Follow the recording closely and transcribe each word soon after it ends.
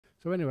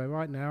So anyway,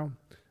 right now,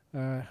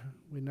 we're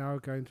now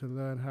going to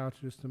learn how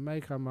to just to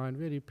make our mind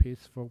really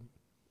peaceful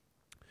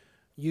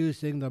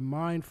using the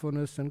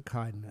mindfulness and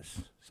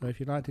kindness. So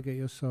if you'd like to get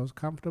yourselves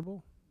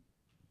comfortable,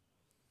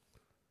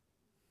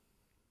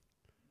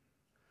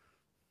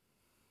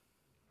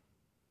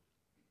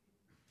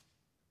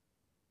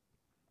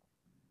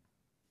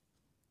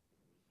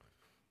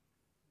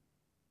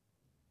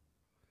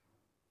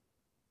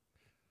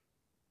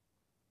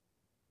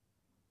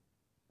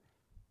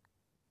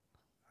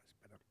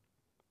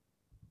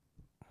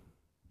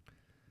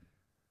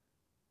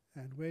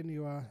 and when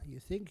you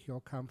think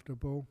you're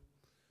comfortable,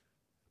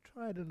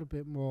 try a little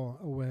bit more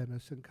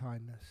awareness and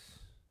kindness.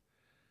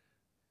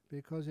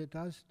 Because it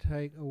does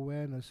take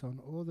awareness on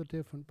all the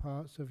different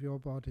parts of your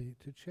body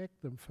to check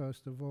them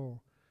first of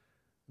all.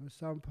 There are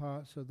some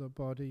parts of the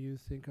body you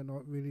think are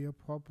not really a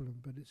problem,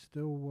 but it's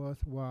still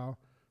worthwhile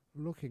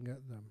looking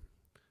at them,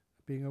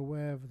 being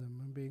aware of them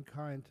and being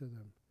kind to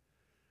them.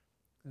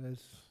 As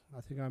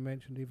I think I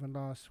mentioned even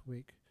last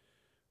week,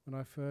 when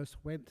I first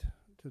went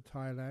to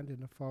Thailand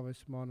in the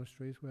forest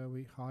monasteries where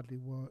we hardly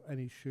wore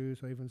any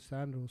shoes or even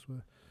sandals,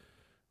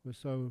 were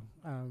so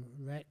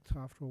wrecked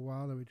after a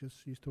while that we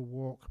just used to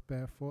walk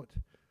barefoot.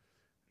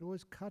 It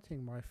was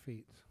cutting my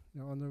feet,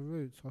 on the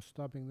roots, or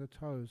stubbing the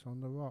toes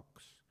on the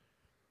rocks.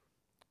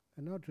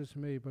 And not just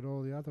me, but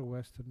all the other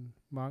Western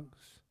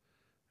monks.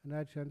 And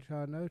Ajahn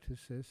Brahm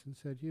noticed this and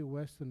said, "You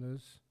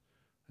Westerners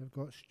have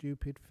got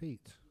stupid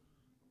feet."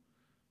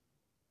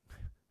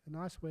 A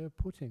nice way of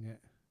putting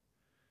it,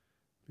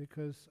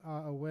 because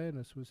our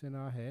awareness was in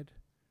our head,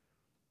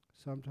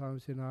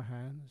 sometimes in our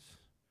hands,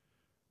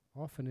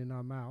 often in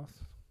our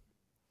mouth,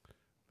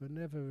 but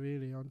never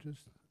really on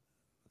just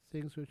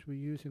things which we're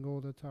using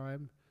all the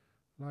time,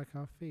 like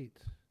our feet.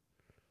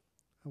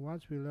 And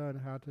once we learn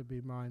how to be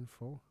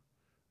mindful,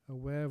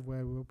 aware of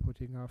where we're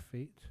putting our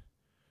feet,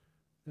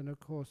 then of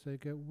course they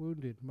get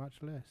wounded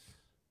much less.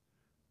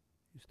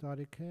 You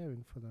started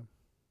caring for them.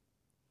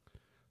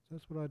 So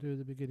that's what I do at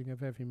the beginning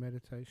of every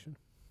meditation.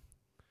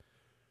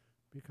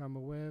 Become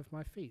aware of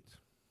my feet,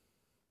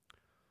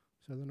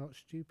 so they're not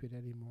stupid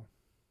anymore.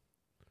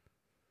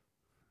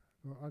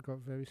 Well, I've got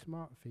very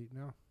smart feet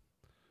now.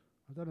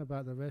 I don't know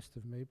about the rest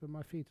of me, but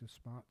my feet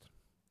are smart.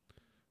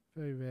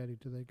 Very rarely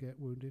do they get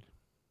wounded.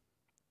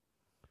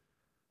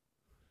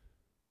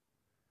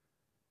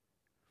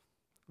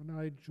 And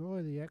I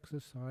enjoy the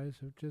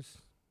exercise of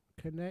just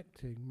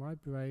connecting my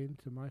brain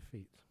to my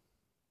feet.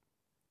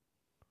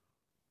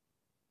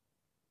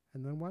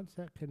 And then once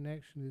that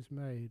connection is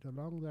made,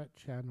 along that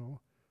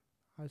channel,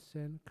 I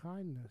send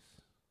kindness.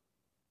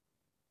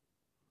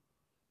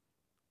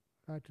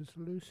 Like just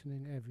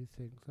loosening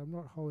everything. So I'm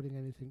not holding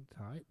anything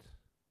tight.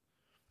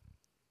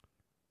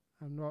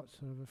 I'm not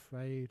sort of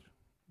afraid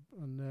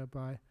and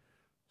thereby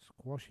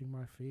squashing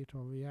my feet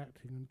or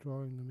reacting and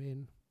drawing them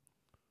in.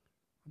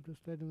 I'm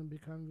just letting them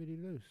become really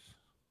loose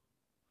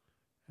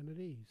and at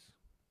ease.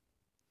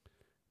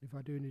 If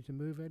I do need to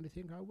move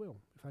anything, I will.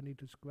 If I need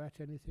to scratch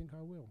anything,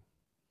 I will.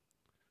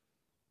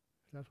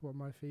 If that's what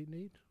my feet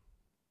need,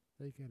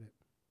 they get it.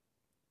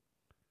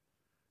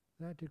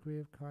 That degree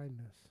of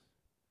kindness.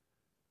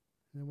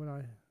 And when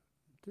I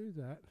do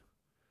that,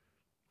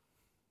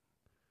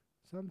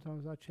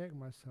 sometimes I check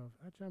myself.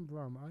 Ajahn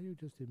Brahm, are you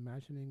just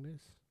imagining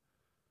this?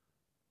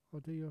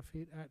 Or do your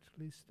feet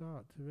actually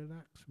start to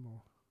relax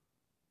more?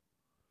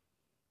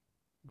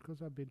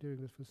 Because I've been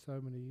doing this for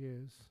so many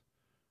years,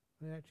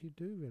 they actually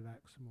do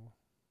relax more.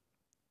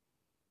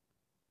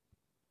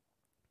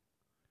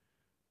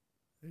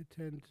 They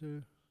tend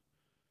to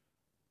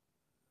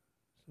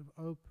sort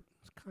of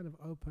kind of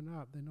open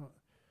up. They're not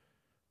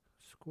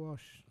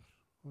squashed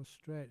or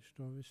stretched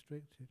or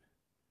restricted.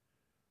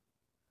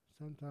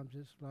 Sometimes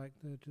it's like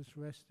they're just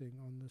resting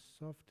on the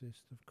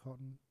softest of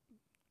cotton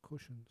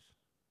cushions.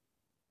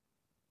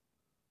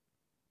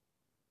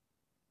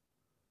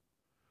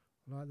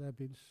 Like they've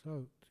been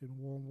soaked in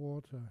warm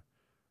water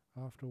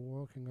after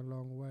walking a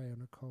long way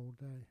on a cold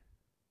day.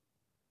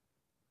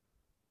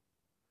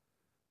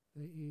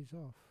 They ease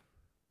off.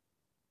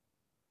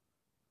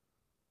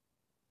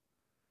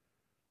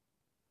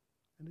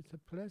 And it's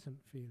a pleasant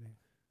feeling.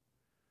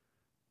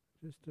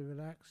 Just to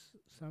relax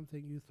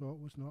something you thought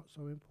was not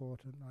so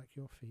important, like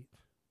your feet.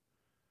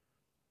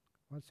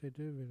 Once they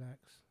do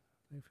relax,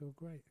 they feel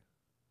great.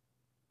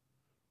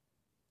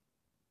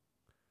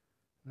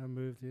 Now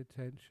move the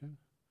attention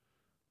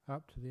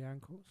up to the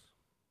ankles.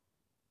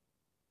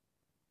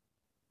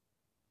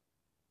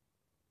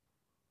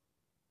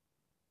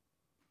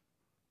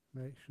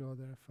 Make sure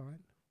they're fine.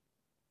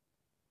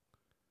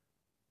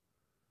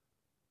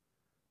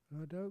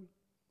 And I don't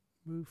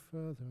move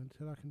further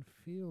until I can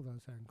feel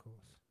those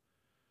ankles.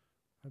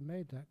 I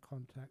made that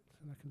contact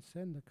and I can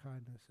send the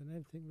kindness and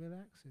everything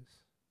relaxes.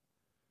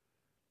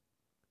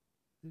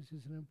 This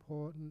is an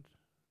important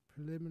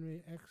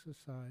preliminary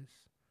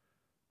exercise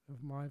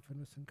of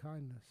mindfulness and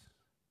kindness,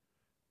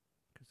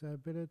 because the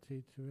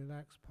ability to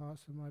relax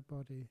parts of my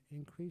body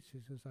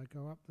increases as I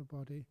go up the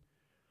body,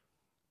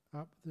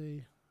 up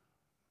the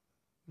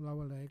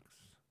lower legs,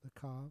 the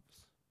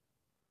calves,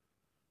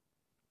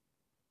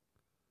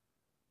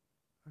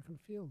 can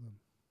feel them.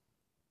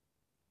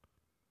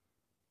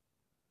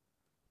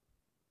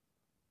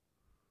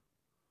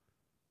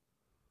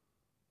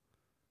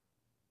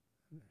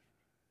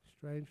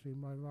 Strangely,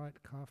 my right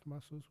calf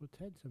muscles were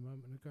tense a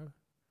moment ago.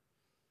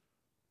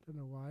 Don't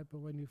know why, but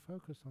when you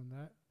focus on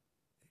that,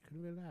 it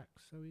can relax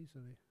so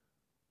easily.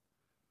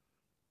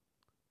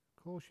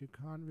 Of course, you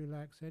can't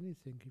relax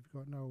anything if you've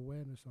got no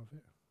awareness of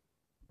it.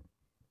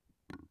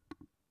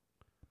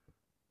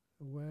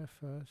 Aware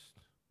first,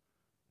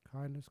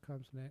 kindness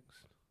comes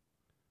next,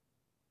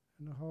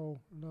 and the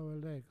whole lower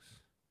legs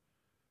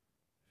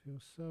feel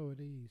so at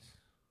ease.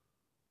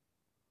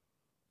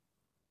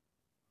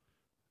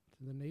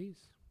 To the knees.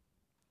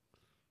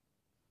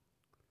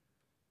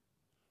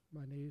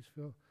 My knees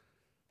feel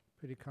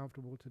pretty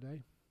comfortable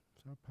today,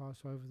 so I'll pass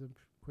over them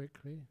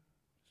quickly,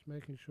 just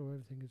making sure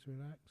everything is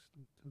relaxed.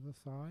 To the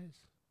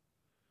thighs.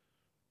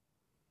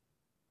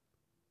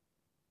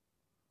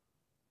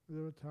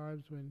 There are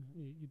times when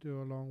you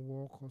do a long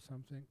walk or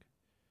something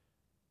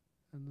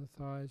and the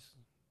thighs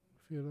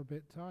feel a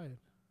bit tired,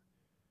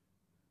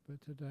 but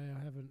today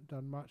I haven't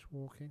done much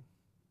walking,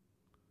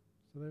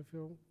 so they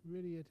feel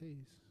really at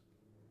ease.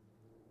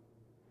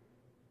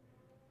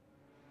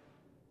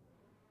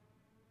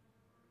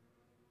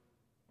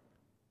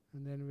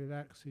 And then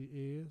relax the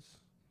ears,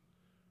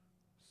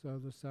 so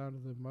the sound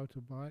of the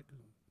motorbike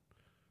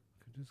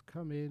can just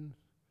come in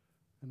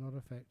and not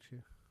affect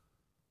you.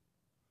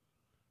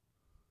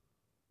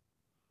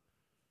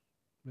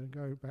 Then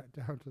go back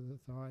down to the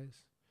thighs,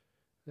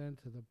 then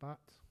to the butt,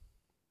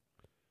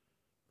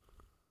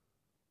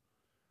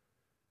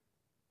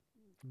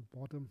 and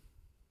bottom.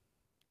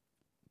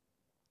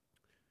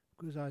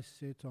 Because I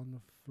sit on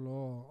the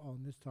floor,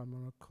 this time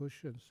on a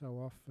cushion so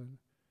often,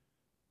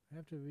 I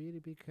have to really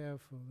be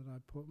careful that I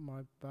put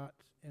my butt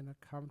in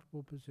a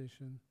comfortable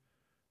position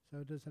so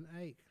it doesn't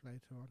ache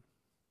later on.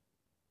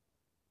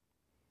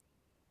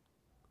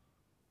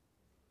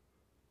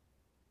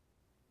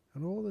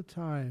 And all the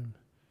time,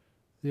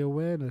 the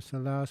awareness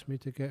allows me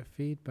to get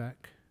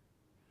feedback.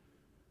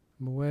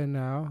 I'm aware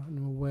now, and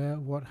I'm aware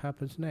of what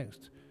happens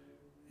next.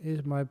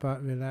 Is my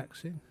butt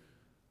relaxing?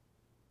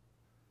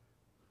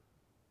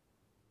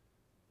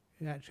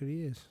 It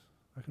actually is.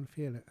 I can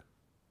feel it.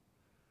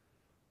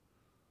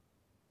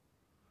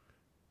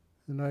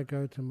 Then I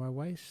go to my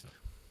waist.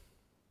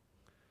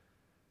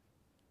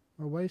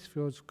 My waist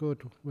feels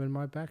good when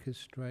my back is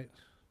straight.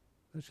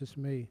 That's just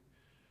me.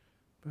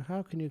 But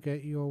how can you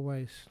get your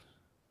waist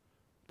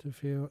to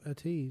feel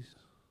at ease,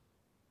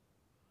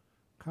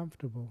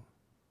 comfortable?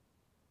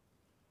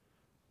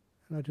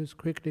 And I just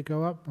quickly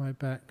go up my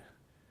back,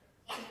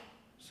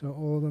 so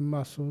all the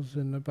muscles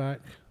in the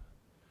back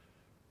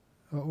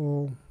are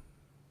all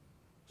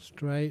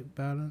straight,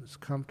 balanced,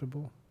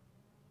 comfortable.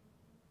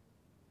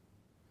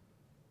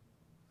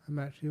 I'm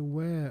actually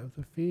aware of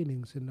the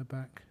feelings in the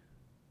back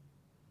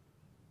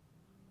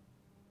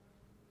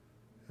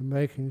and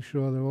making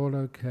sure they're all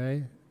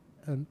okay,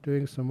 and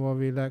doing some more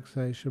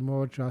relaxation,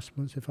 more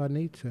adjustments if I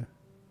need to.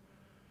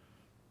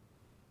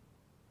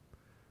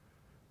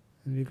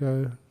 And you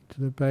go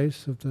to the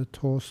base of the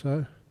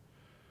torso.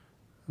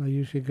 I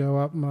usually go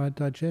up my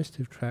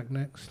digestive tract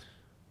next.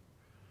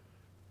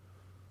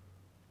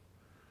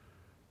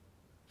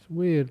 It's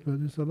weird, but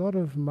there's a lot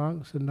of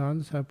monks and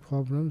nuns have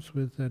problems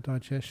with their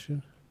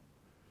digestion.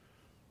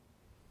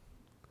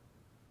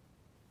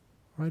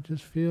 I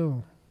just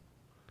feel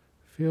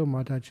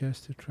my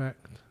digestive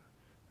tract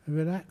and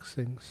relax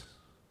things.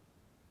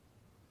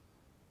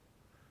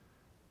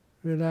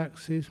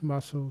 Relax these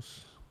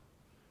muscles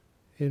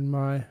in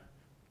my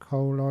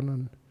colon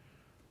and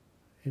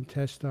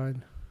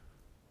intestine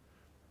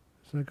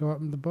as I go up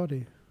in the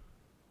body.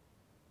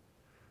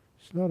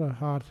 It's not a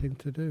hard thing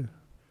to do.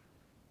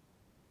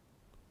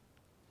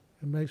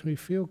 It makes me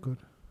feel good.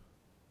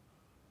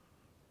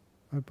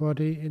 My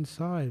body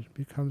inside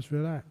becomes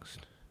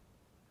relaxed.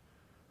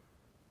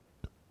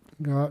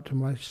 Go up to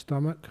my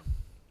stomach.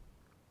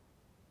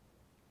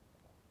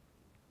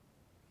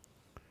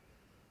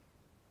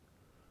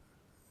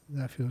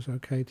 That feels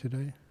okay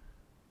today.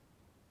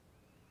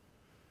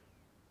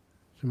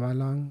 To my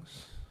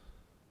lungs.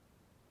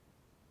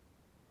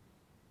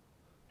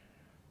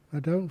 I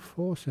don't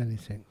force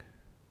anything.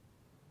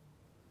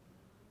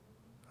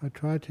 I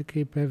try to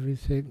keep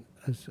everything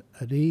as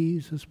at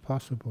ease as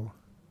possible.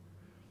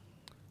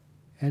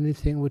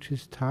 Anything which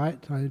is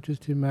tight, I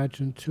just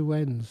imagine two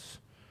ends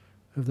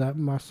of that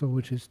muscle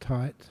which is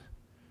tight,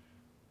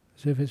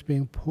 as if it's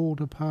being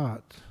pulled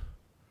apart.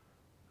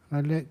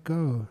 I let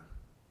go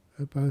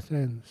at both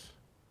ends,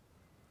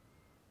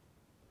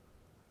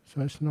 so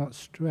it's not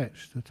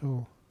stretched at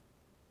all.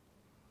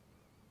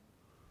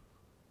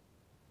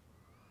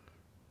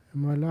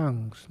 And my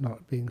lungs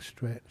not being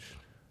stretched.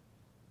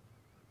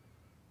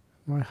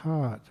 My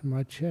heart,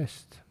 my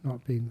chest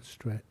not being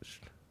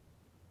stretched.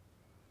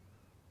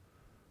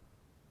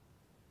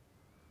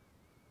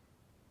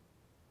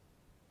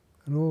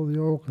 And all the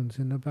organs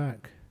in the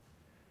back,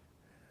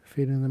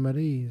 feeling them at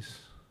ease.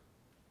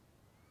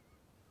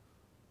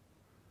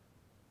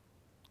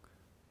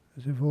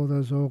 as if all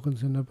those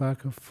organs in the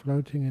back are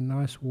floating in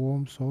nice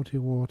warm salty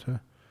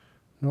water,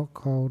 not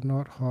cold,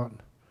 not hot,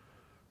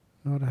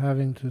 not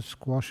having to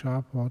squash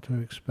up or to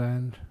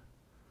expand,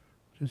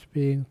 just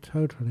being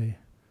totally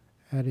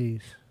at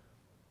ease.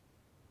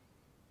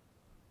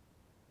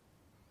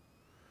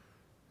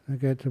 I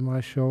get to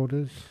my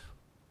shoulders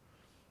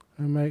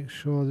and make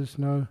sure there's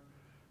no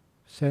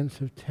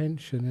sense of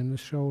tension in the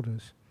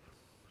shoulders.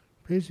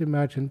 Please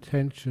imagine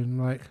tension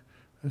like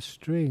a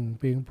string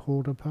being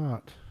pulled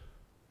apart.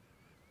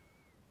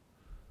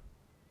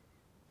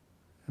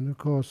 And of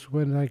course,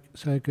 when I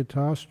say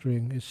guitar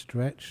string is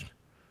stretched,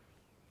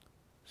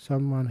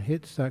 someone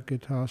hits that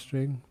guitar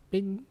string,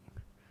 bing,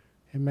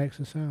 it makes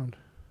a sound.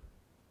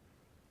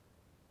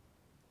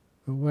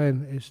 But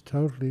when it's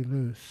totally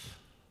loose,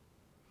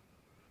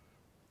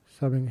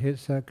 something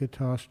hits that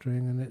guitar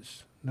string and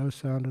it's no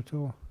sound at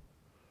all.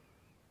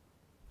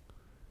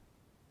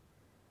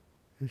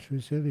 It's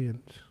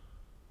resilient.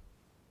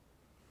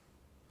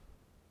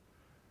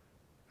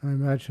 I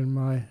imagine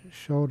my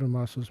shoulder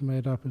muscles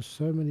made up of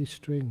so many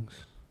strings,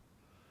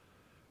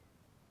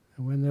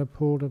 and when they're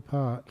pulled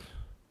apart,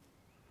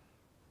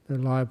 they're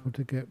liable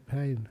to get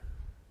pain.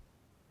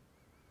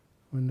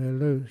 When they're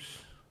loose,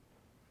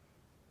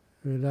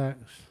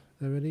 relaxed,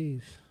 they're at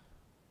ease.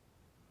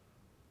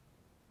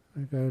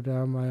 I go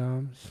down my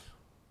arms.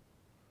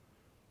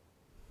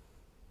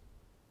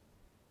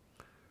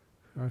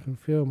 I can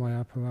feel my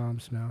upper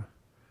arms now.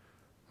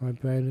 My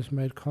brain has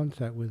made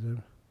contact with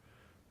them,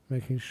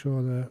 making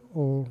sure they're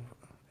all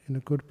in a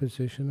good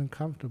position and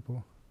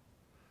comfortable.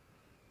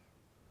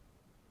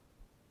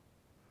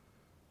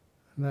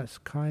 And that's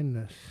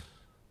kindness.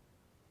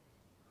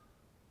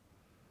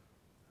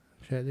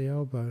 Check the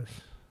elbows.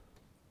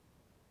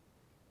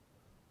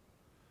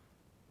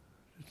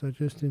 So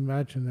just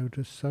imagine they were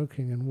just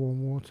soaking in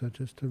warm water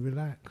just to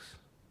relax.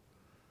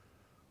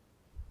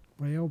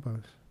 My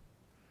elbows.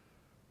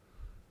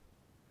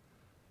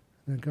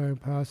 Then going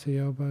past the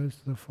elbows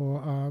to the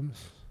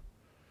forearms,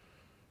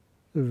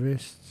 the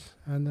wrists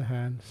and the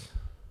hands.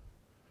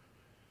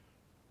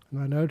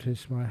 And I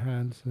notice my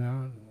hands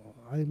now.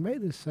 I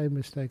made the same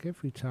mistake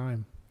every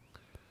time.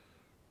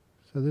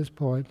 So at this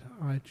point,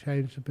 I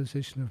change the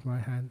position of my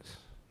hands.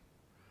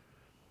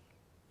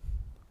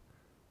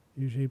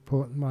 Usually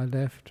put my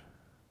left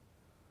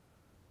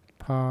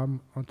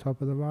palm on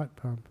top of the right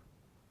palm.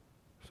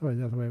 Sorry,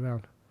 the other way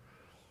around.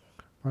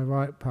 My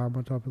right palm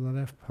on top of the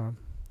left palm,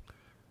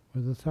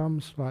 with the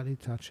thumb slightly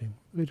touching.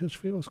 It just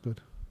feels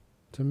good,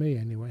 to me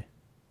anyway.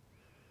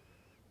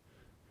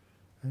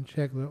 And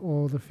check that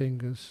all the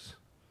fingers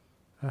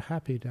are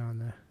happy down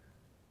there.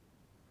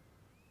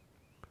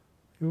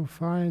 You'll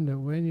find that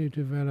when you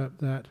develop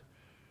that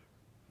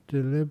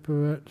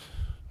deliberate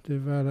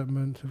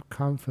development of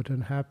comfort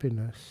and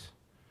happiness,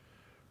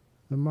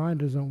 the mind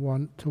doesn't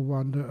want to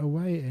wander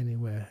away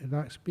anywhere. It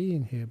likes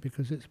being here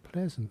because it's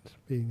pleasant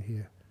being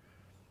here,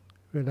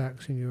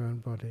 relaxing your own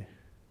body.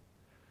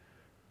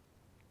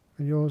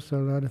 And you also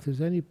learn if there's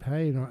any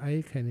pain or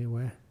ache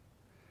anywhere,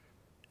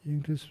 you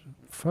can just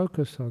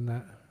focus on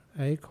that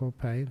ache or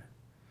pain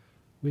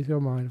with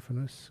your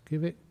mindfulness,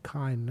 give it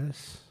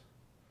kindness,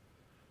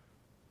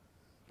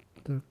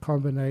 the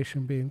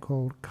combination being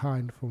called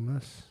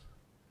kindfulness.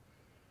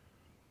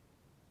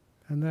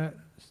 And that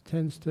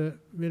tends to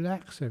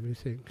relax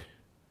everything.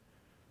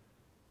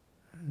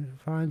 And it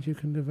finds you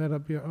can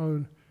develop your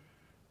own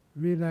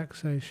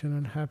relaxation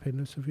and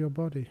happiness of your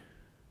body.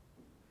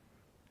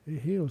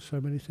 It heals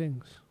so many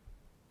things.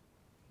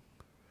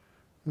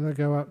 Then I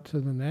go up to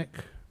the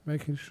neck,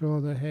 making sure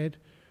the head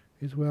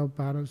is well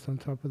balanced on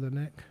top of the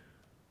neck.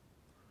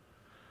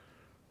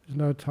 There's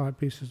no tight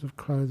pieces of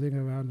clothing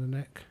around the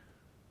neck.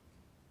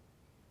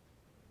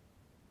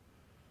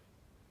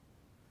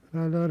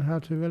 And I learn how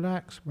to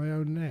relax my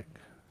own neck.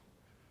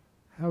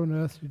 How on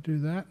earth do you do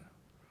that?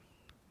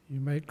 You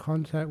make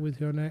contact with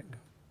your neck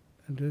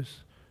and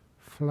just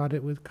flood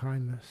it with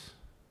kindness.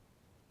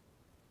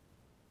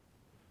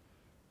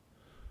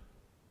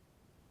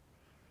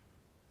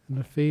 And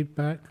the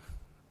feedback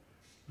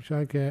which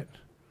I get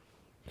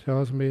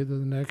tells me that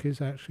the neck is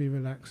actually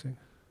relaxing.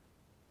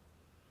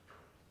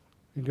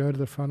 You go to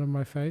the front of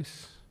my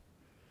face,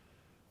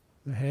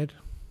 the head,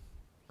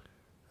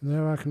 and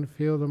there I can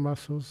feel the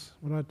muscles.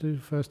 What I do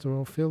first of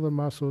all, feel the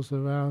muscles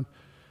around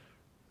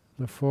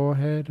the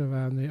forehead,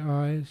 around the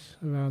eyes,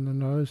 around the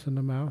nose and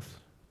the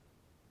mouth.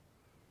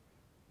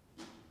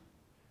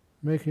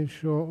 Making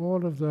sure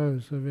all of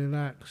those are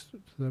relaxed to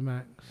the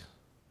max.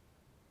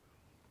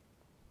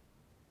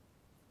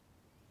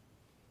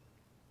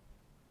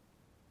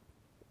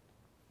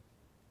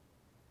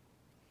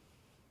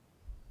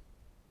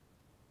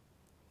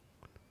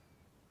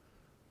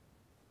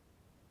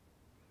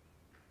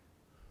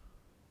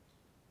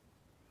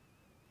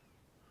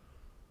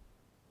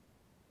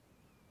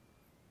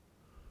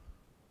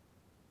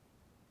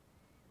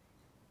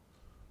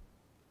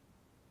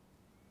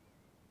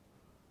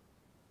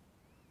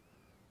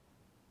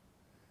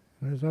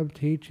 As I'm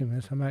teaching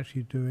this, I'm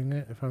actually doing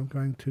it. If I'm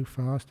going too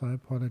fast, I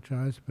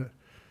apologize, but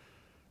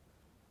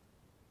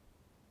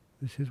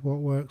This is what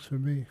works for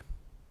me.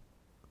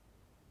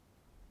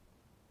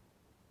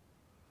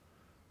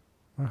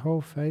 My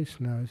whole face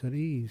now is at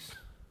ease.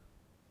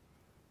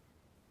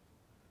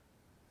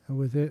 And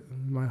with it,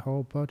 my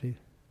whole body.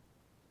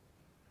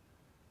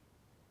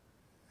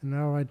 And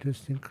now I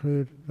just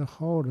include the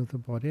whole of the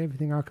body.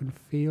 Everything I can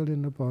feel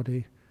in the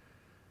body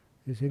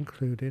is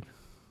included.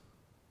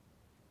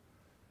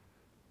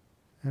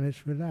 And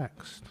it's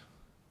relaxed,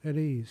 at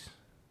ease.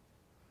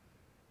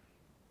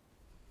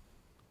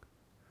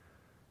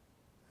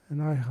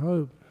 And I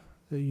hope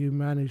that you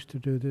manage to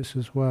do this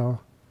as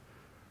well.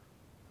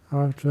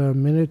 After a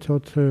minute or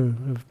two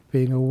of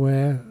being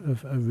aware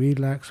of a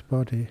relaxed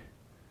body,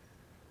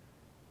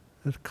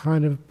 a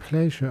kind of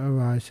pleasure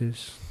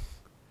arises.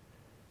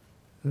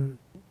 The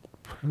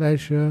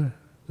pleasure,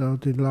 the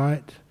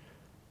delight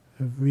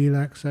of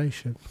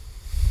relaxation.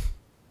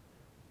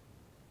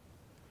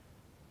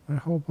 My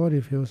whole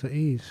body feels at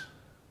ease.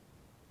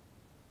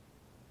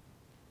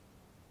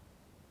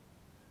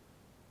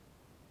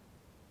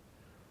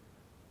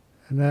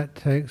 And that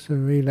takes the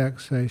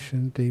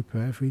relaxation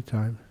deeper every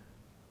time.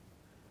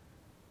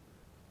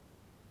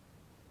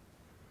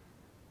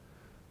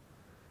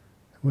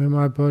 When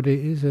my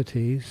body is at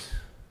ease,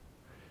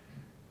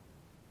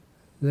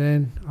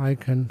 then I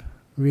can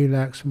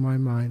relax my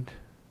mind.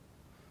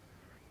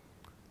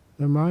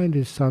 The mind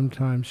is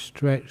sometimes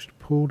stretched,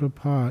 pulled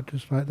apart,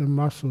 just like the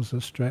muscles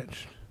are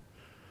stretched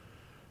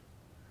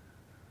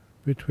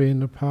between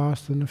the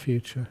past and the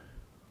future,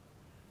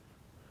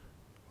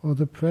 or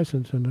the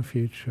present and the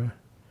future.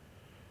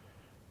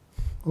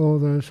 All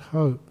those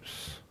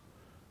hopes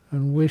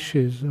and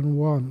wishes and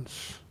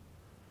wants,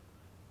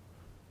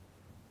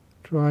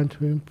 trying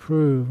to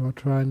improve or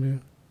trying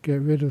to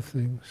get rid of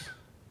things.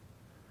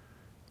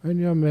 When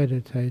you're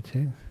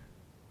meditating,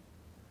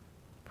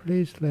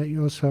 please let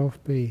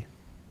yourself be.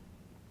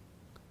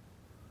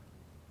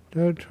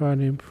 Don't try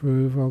and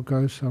improve or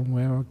go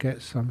somewhere or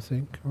get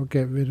something or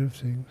get rid of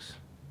things.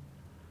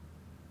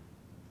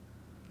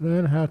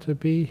 Learn how to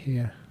be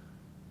here.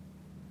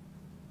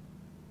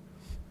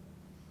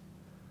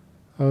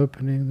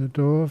 Opening the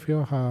door of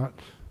your heart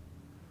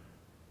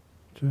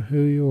to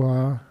who you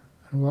are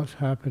and what's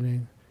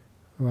happening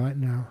right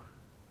now.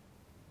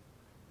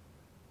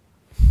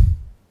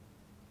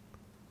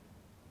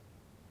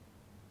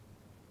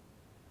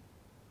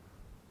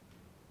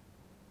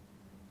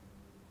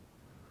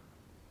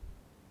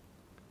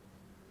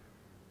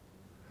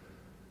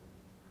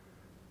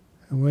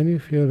 And when you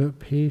feel at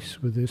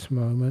peace with this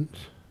moment,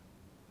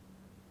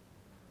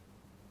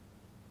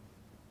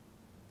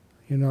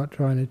 you're not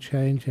trying to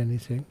change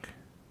anything,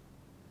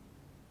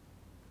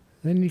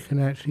 then you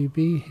can actually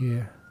be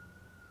here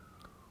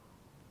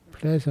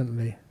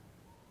pleasantly.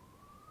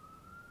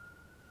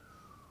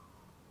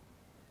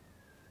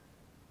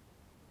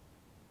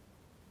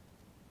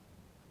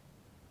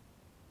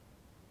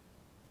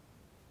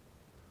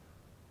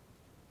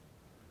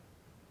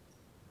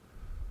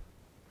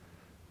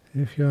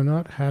 If you're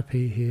not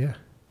happy here,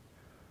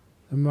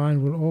 the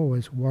mind will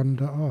always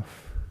wander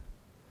off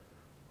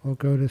or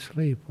go to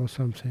sleep or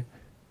something.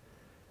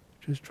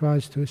 Just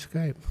tries to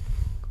escape.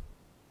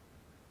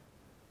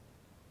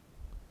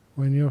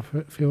 When you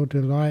feel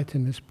delight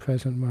in this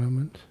present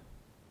moment,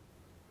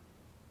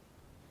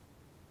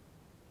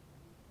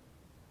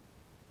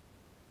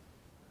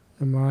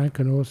 the mind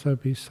can also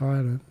be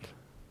silent,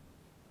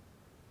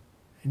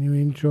 and you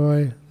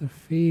enjoy the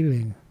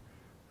feeling,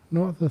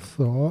 not the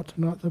thought,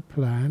 not the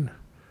plan,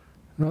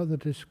 not the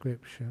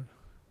description,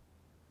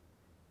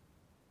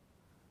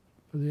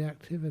 but the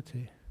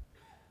activity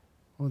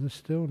or the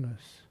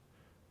stillness,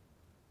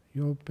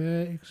 your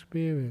bare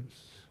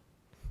experience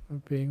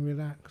of being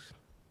relaxed.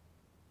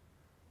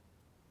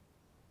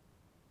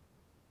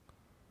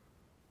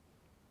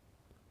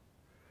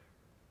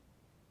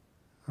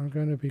 I'm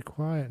going to be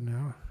quiet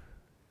now.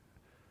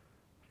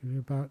 Give you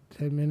about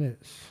 10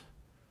 minutes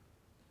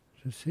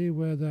to see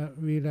where that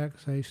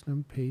relaxation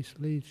and peace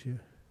leads you.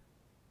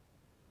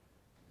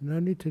 No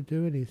need to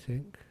do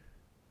anything.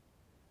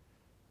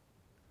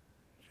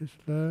 Just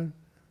learn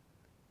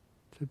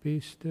to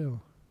be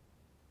still,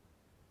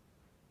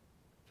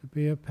 to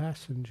be a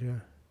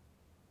passenger,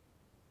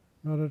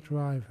 not a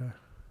driver.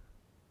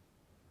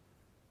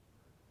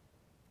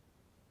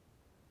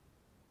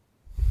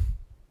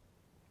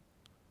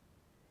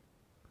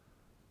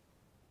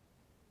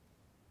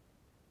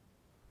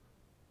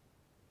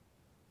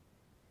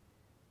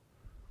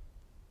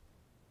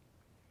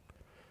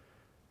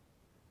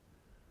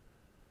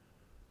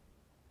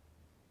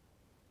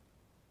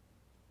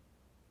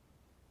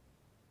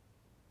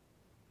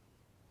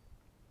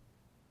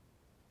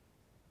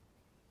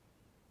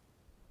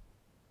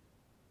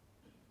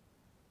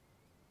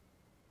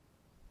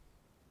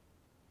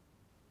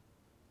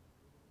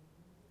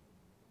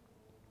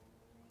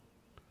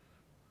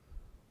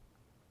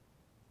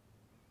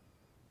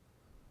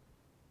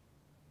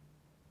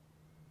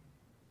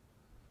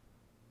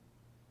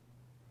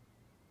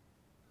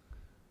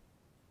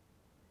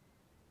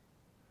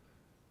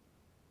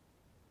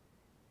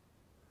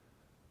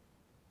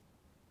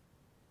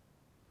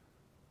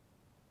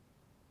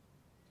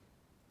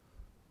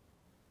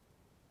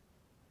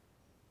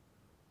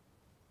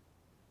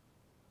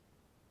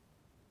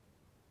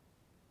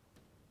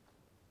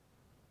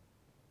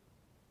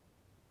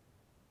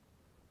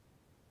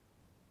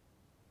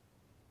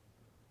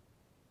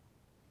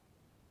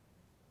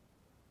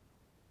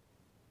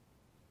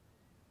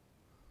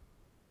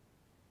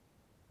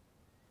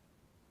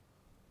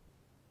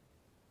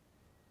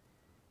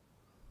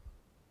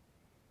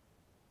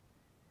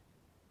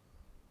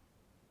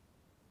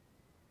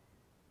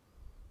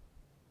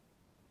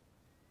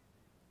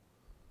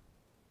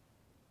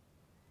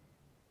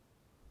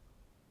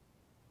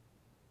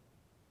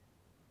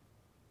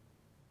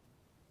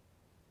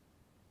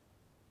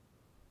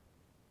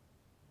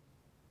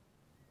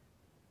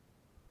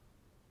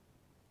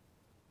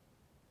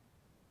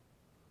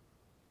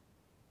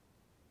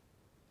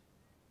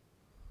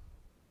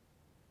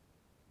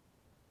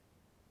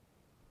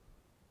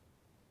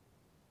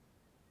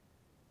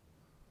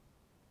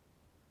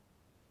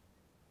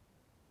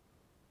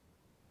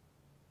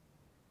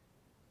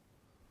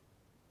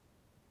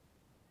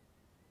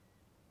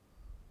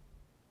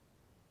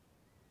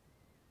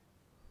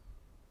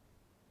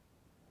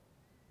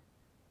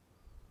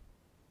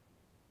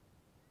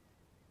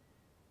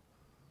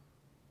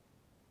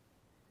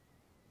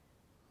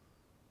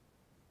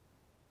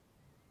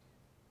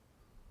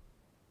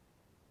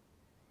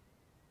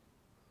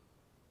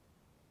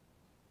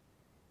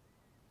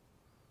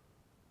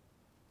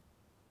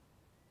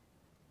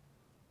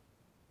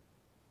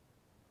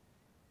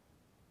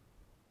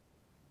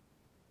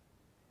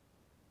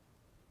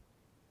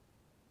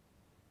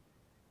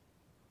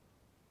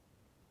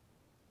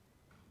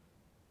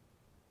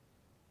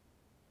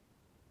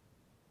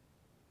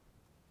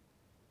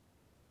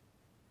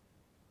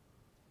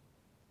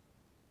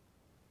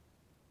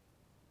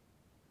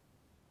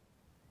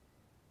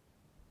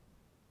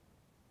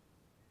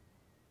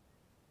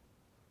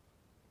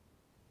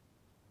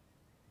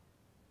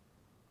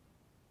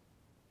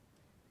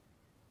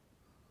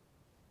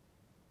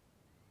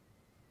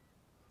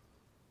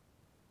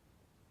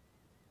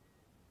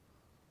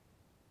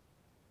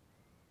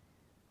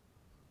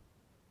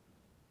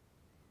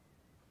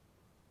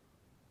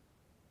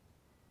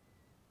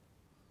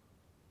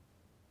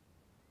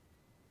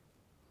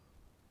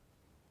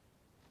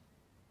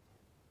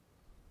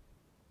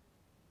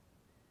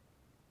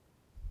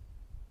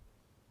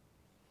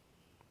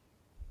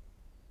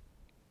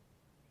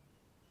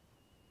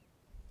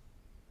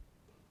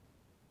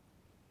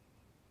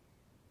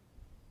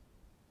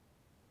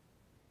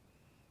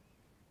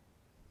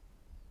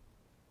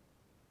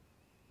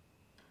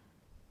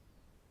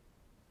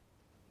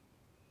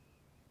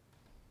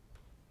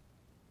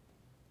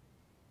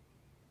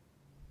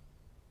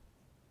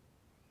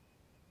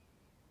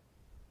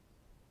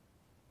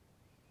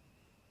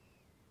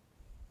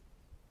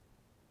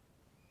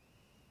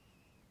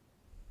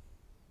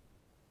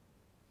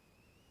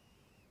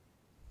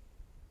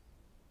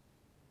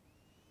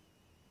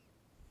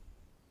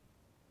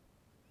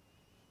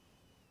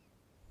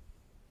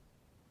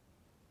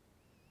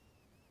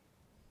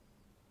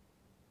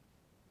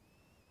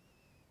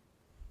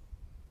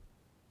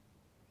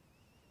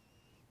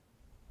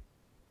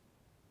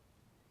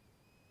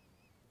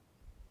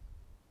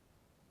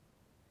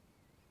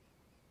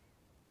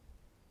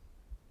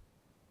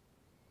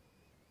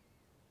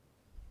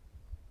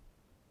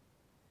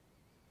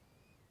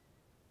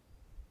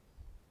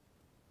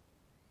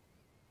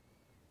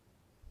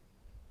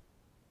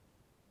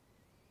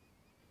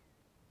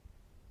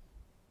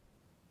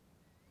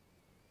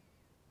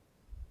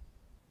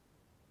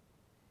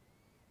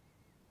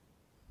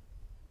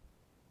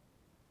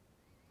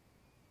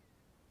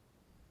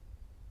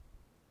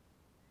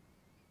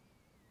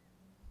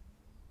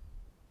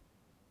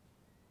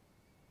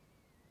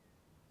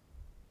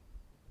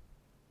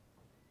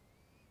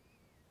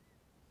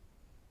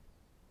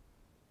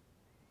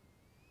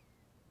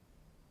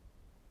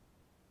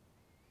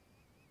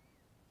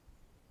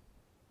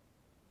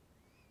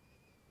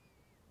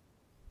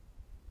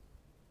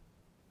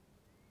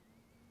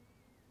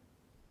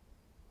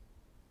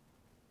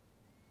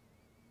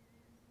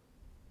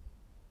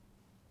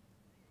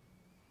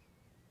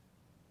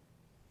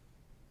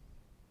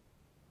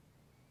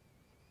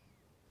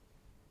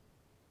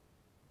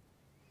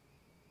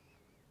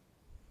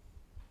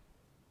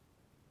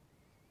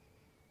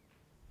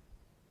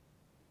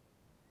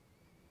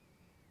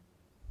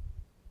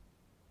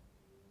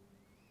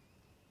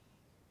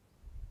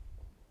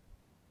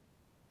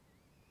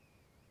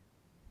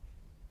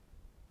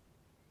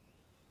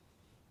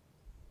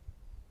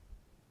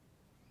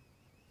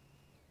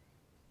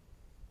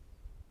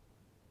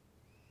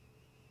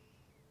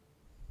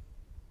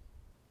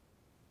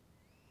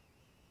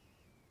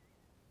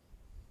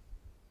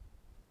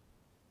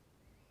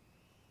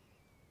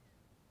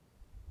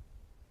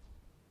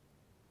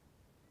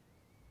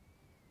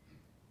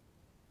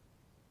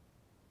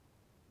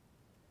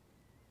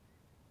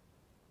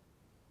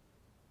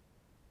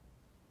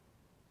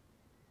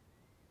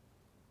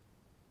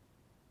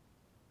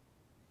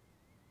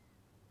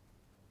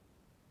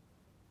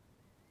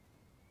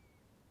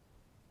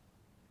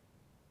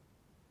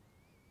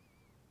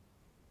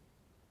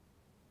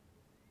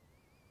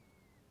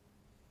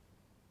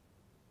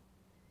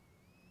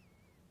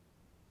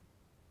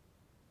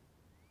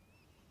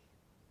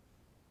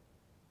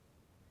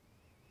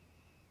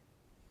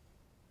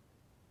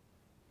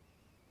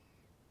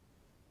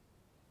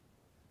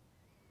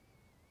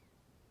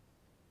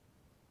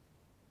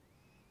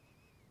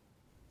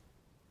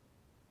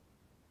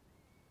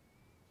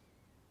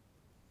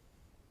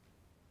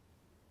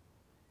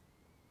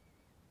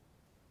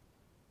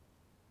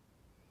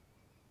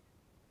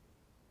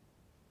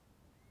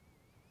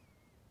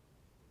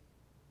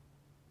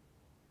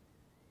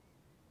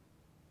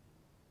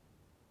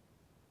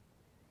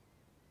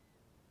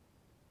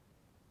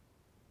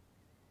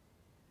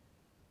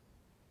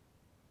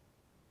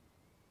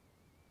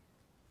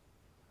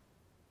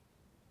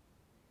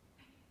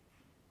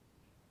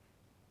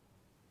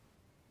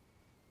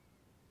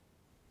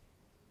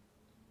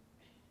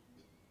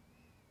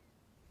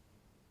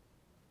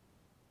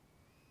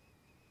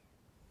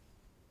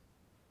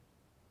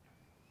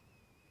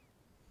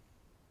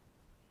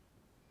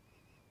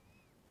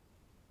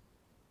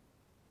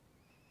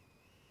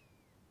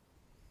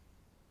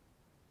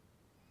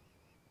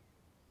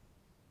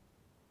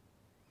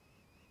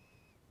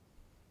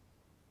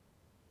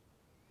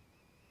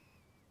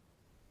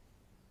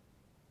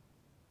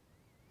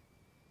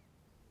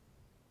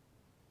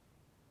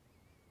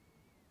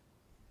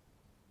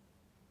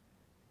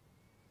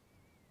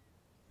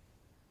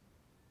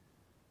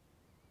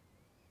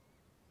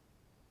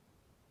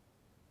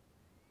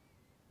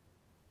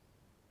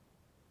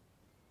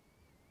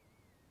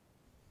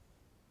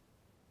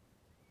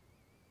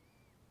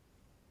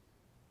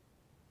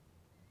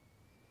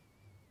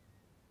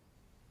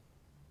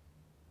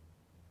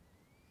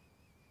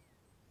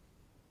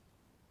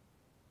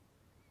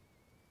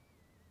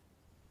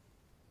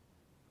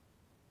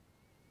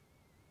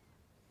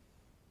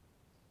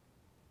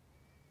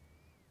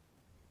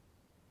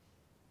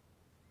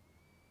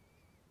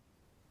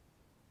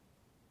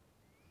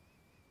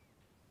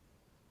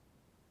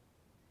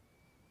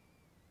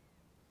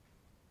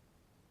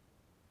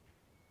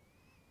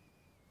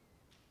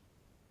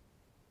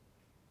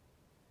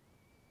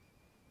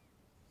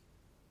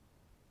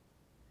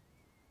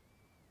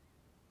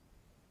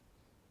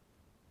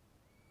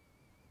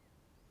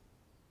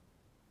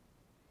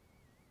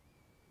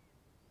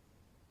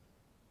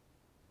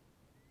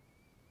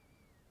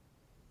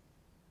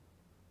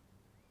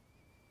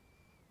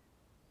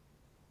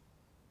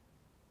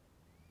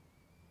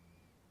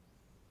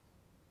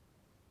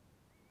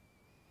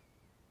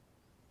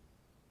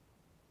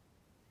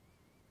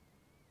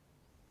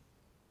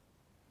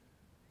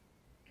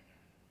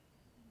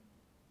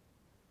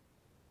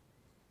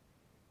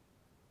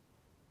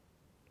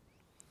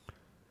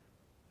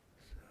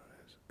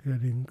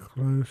 Getting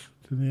close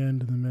to the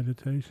end of the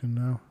meditation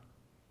now.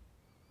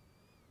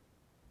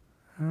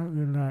 How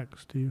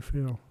relaxed do you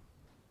feel?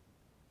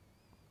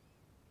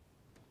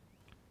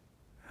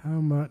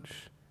 How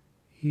much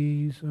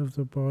ease of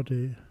the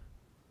body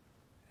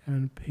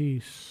and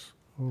peace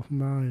of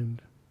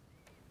mind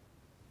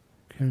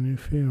can you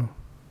feel?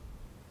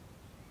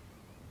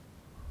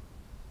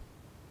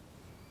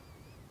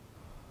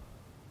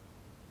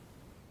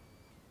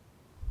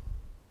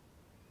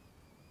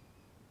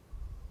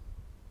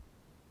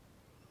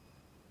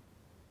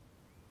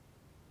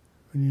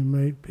 When you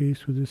make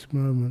peace with this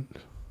moment,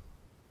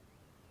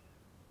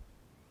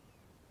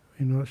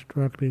 you're not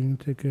struggling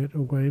to get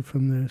away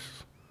from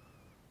this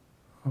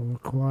or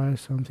acquire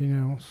something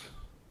else.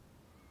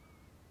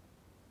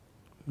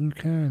 You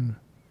can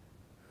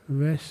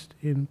rest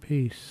in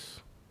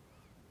peace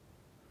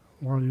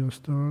while you're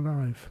still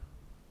alive.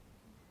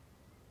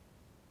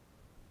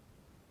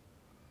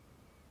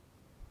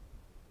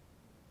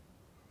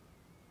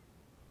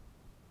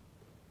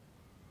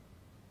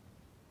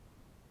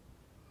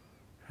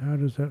 How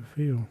does that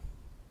feel?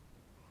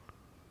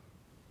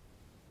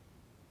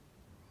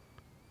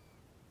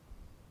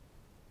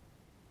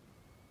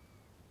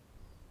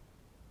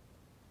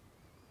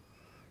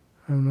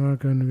 I'm now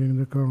going to ring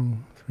the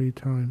gong 3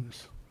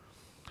 times.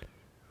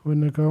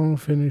 When the gong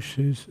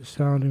finishes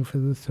sounding for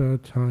the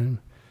 3rd time,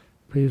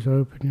 please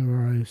open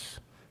your eyes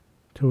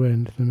to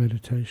end the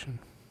meditation.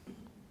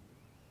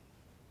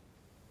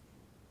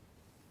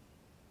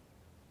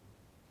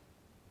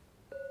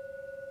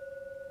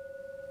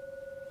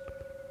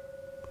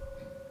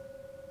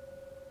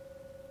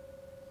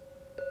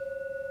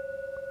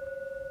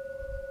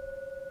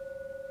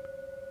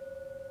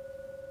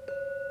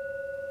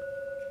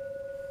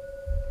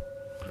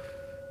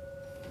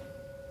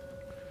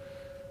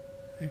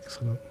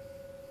 Excellent.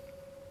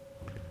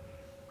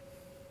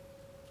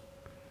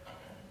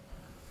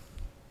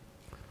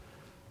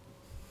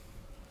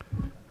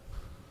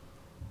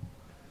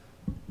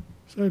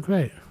 So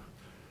great.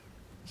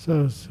 So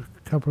there's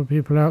a couple of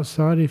people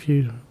outside. If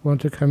you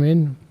want to come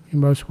in, you're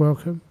most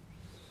welcome.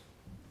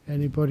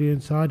 Anybody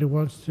inside who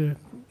wants to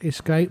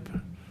escape,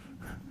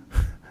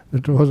 the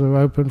doors are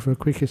open for a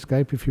quick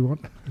escape if you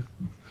want.